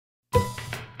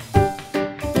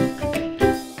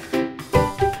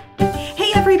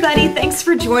everybody, thanks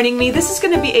for joining me. This is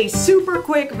going to be a super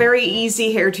quick, very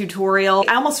easy hair tutorial.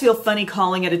 I almost feel funny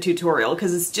calling it a tutorial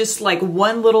because it's just like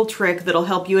one little trick that'll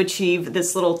help you achieve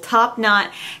this little top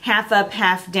knot, half up,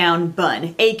 half down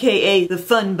bun, aka the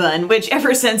fun bun, which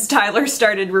ever since Tyler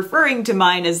started referring to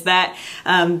mine as that,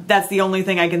 that's the only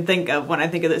thing I can think of when I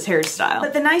think of this hairstyle.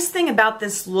 But the nice thing about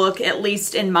this look, at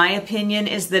least in my opinion,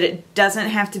 is that it doesn't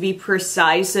have to be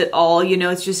precise at all. You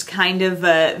know, it's just kind of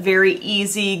a very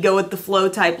easy, go with the flow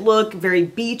type look, very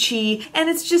beachy, and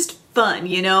it's just fun,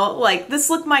 you know? Like, this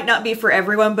look might not be for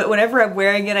everyone, but whenever I'm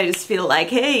wearing it, I just feel like,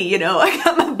 hey, you know, I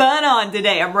got my bun on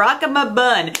today. I'm rocking my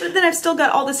bun. But then I've still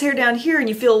got all this hair down here and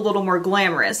you feel a little more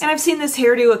glamorous. And I've seen this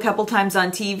hairdo a couple times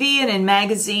on TV and in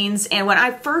magazines, and when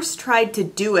I first tried to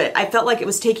do it, I felt like it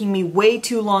was taking me way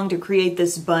too long to create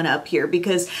this bun up here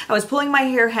because I was pulling my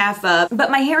hair half up, but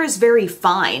my hair is very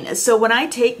fine. So when I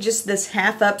take just this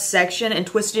half up section and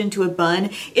twist it into a bun,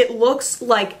 it looks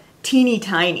like teeny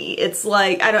tiny. It's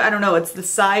like, I don't know, it's the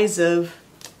size of,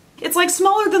 it's like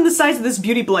smaller than the size of this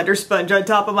beauty blender sponge on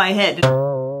top of my head.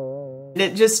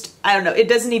 It just, I don't know, it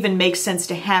doesn't even make sense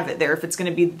to have it there if it's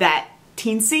gonna be that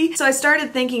teensy. So I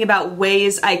started thinking about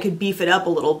ways I could beef it up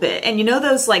a little bit. And you know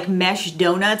those like mesh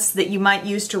donuts that you might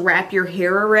use to wrap your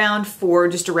hair around for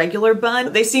just a regular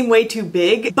bun? They seem way too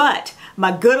big, but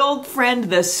my good old friend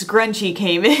the scrunchie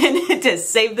came in to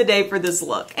save the day for this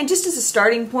look. And just as a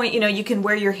starting point, you know, you can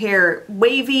wear your hair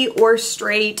wavy or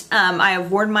straight. I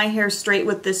have worn my hair straight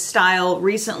with this style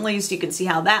recently, so you can see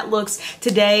how that looks.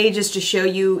 Today, just to show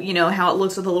you, you know, how it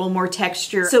looks with a little more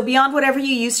texture. So beyond whatever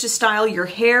you use to style your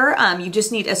hair, you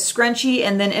just need a scrunchie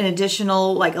and then an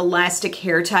additional like elastic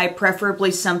hair tie,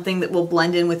 preferably something that will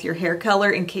blend in with your hair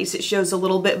color in case it shows a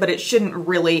little bit, but it shouldn't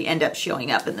really end up showing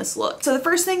up in this look. So the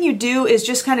first thing you do is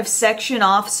just kind of section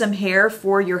off some hair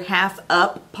for your half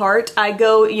up part. I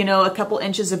go, you know, a couple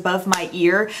inches above my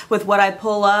ear with what I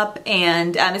pull up,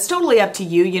 and it's totally up to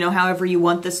you, you know, however you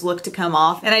want this look to come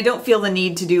off. And I don't feel the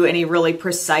need to do any really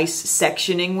precise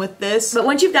sectioning with this. But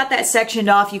once you've got that sectioned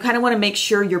off, you kind of want to make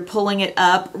sure you're pulling it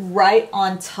up right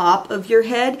on top of your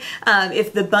head.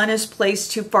 If the bun is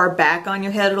placed too far back on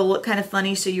your head, it'll look kind of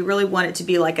funny, so you really want it to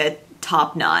be like a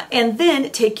top knot. And then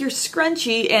take your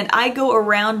scrunchie, and I go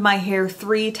around my hair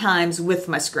 3 times with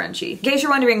my scrunchie. In case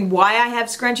you're wondering why I have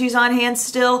scrunchies on hand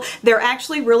still, they're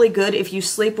actually really good if you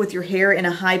sleep with your hair in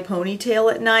a high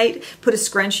ponytail at night. Put a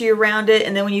scrunchie around it,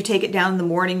 and then when you take it down in the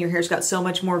morning, your hair's got so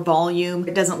much more volume.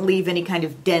 It doesn't leave any kind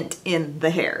of dent in the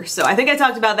hair. So I think I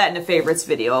talked about that in a favorites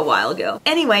video a while ago.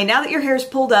 Anyway, now that your hair's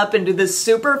pulled up into this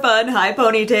super fun high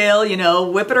ponytail, you know,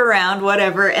 whip it around,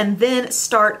 whatever, and then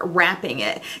start wrapping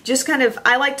it. Just kind of,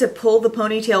 I like to pull the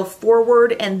ponytail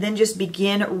forward and then just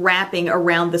begin wrapping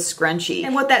around the scrunchie.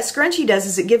 And what that scrunchie does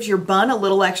is it gives your bun a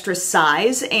little extra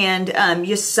size and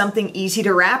just something easy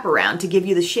to wrap around to give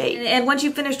you the shape. And once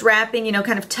you've finished wrapping, you know,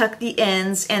 kind of tuck the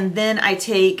ends, and then I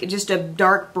take just a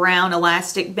dark brown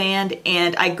elastic band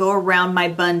and I go around my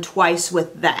bun twice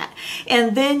with that.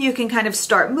 And then you can kind of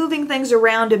start moving things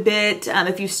around a bit.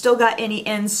 If you've still got any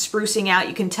ends sprucing out,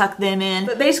 you can tuck them in.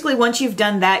 But basically, once you've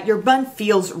done that, your bun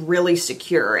feels really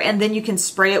secure, and then you can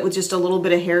spray it with just a little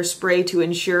bit of hairspray to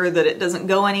ensure that it doesn't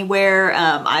go anywhere.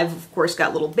 I've of course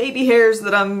got little baby hairs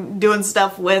that I'm doing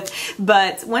stuff with,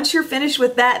 but once you're finished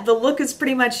with that, the look is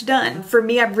pretty much done. For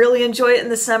me, I really enjoy it in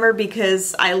the summer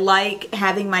because I like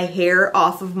having my hair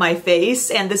off of my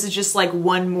face, and this is just like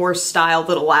one more style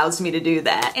that allows me to do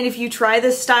that. And if you try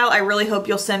this style, I really hope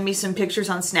you'll send me some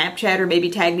pictures on Snapchat or maybe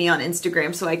tag me on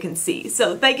Instagram so I can see.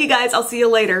 So thank you guys, I'll see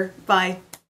you later. Bye.